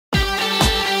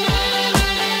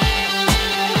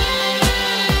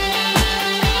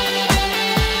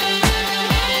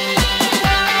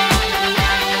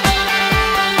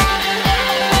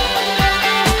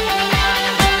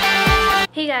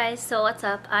what's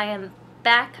up? I am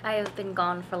back. I have been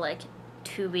gone for like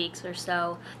 2 weeks or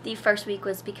so. The first week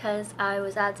was because I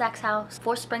was at Zach's house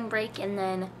for spring break, and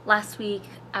then last week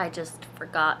I just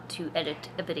forgot to edit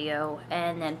a video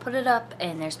and then put it up,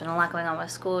 and there's been a lot going on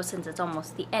with school since it's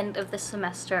almost the end of the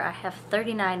semester. I have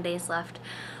 39 days left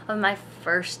of my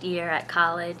first year at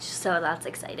college, so that's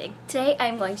exciting. Today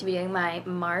I'm going to be doing my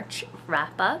March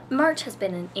wrap-up. March has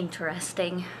been an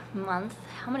interesting month.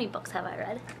 How many books have I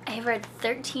read? I have read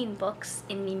 13 books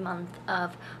in the month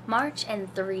of March,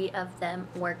 and 3 of them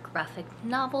were graphic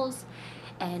novels,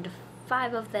 and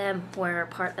 5 of them were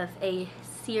part of a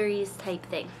series type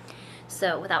thing.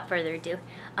 So without further ado,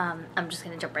 I'm just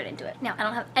going to jump right into it. Now, I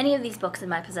don't have any of these books in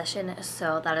my possession,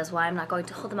 so that is why I'm not going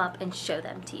to hold them up and show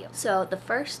them to you. So the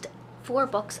first 4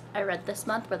 books I read this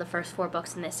month were the first 4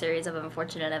 books in this series of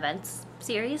Unfortunate Events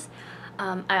series.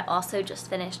 I also just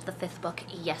finished the 5th book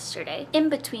yesterday. In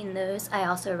between those, I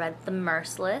also read The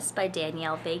Merciless by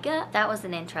Danielle Vega. That was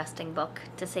an interesting book,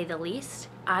 to say the least.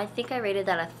 I think I rated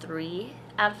that a 3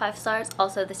 out of 5 stars.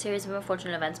 Also, the series of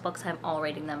Unfortunate Events books, I'm all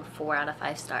rating them 4 out of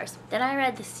 5 stars. Then I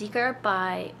read The Seeker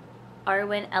by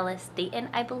Arwen Ellis Dayton,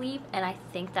 I believe, and I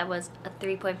think that was a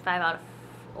 3.5 out of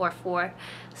 4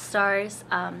 stars.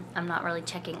 I'm not really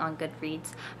checking on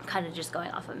Goodreads. I'm kind of just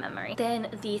going off of memory. Then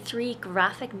the 3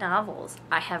 graphic novels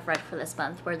I have read for this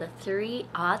month were the 3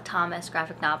 Odd Thomas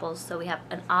graphic novels. So we have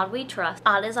An Odd We Trust,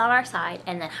 Odd Is on Our Side,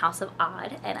 and then House of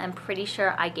Odd. And I'm pretty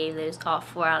sure I gave those all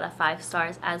 4 out of 5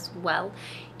 stars as well.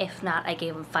 If not, I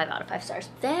gave them 5 out of 5 stars.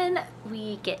 Then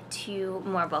we get to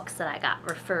more books that I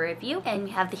got for review. And we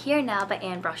have The Here and Now by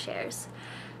Anne Brochures.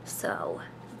 So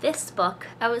this book,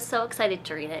 I was so excited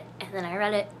to read it, and then I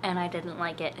read it and I didn't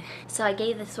like it. So I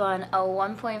gave this one a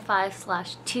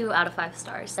 1.5/2 out of 5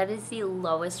 stars. That is the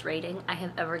lowest rating I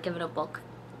have ever given a book,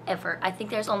 ever. I think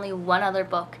there's only one other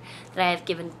book that I have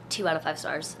given 2 out of 5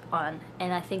 stars on,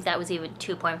 and I think that was even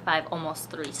 2.5, almost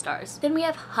 3 stars. Then we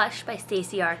have Hush by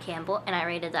Stacey R. Campbell, and I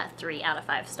rated that 3 out of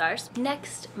 5 stars.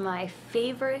 Next, my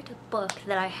favorite book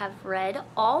that I have read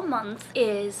all month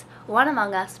is One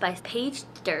Among Us by Paige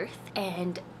Dearth,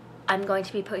 and I'm going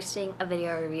to be posting a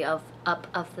video review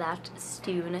of that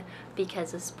soon,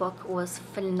 because this book was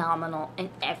phenomenal and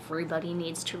everybody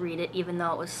needs to read it. Even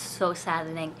though it was so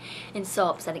saddening and so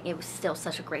upsetting, it was still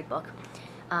such a great book.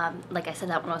 Like I said,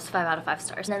 that one was 5 out of 5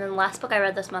 stars. And then the last book I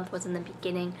read this month was in the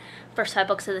beginning, first 5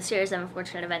 books of the series,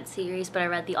 Unfortunate Events series, but I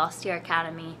read The Austere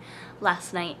Academy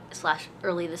last night /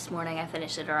 early this morning. I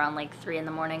finished it around like 3 in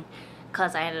the morning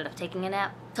because I ended up taking a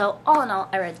nap. So all in all,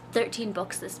 I read 13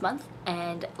 books this month,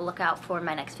 and look out for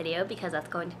my next video because that's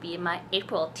going to be my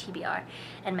April TBR.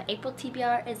 And my April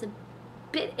TBR is a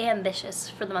bit ambitious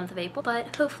for the month of April,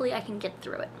 but hopefully I can get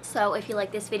through it. So if you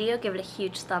like this video, give it a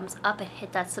huge thumbs up and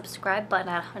hit that subscribe button.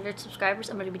 At 100 subscribers,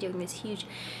 I'm going to be doing this huge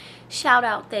shout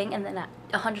out thing, and then at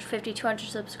 150, 200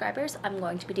 subscribers, I'm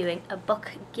going to be doing a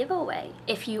book giveaway.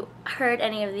 If you heard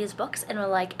any of these books and would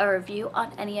like a review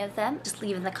on any of them, just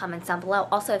leave in the comments down below.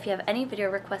 Also, if you have any video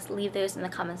requests, leave those in the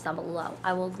comments down below.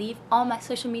 I will leave all my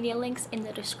social media links in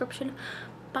the description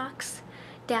box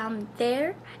down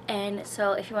there. And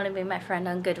so if you want to be my friend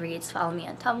on Goodreads, follow me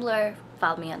on Tumblr,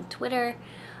 follow me on Twitter,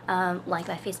 like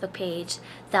my Facebook page.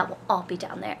 That will all be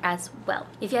down there as well.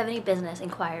 If you have any business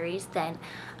inquiries, then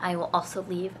I will also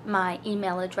leave my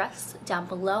email address down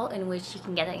below, in which you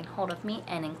can get in hold of me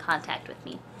and in contact with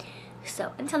me.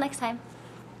 So until next time,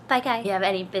 bye guys. If you have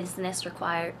any business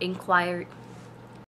inquiry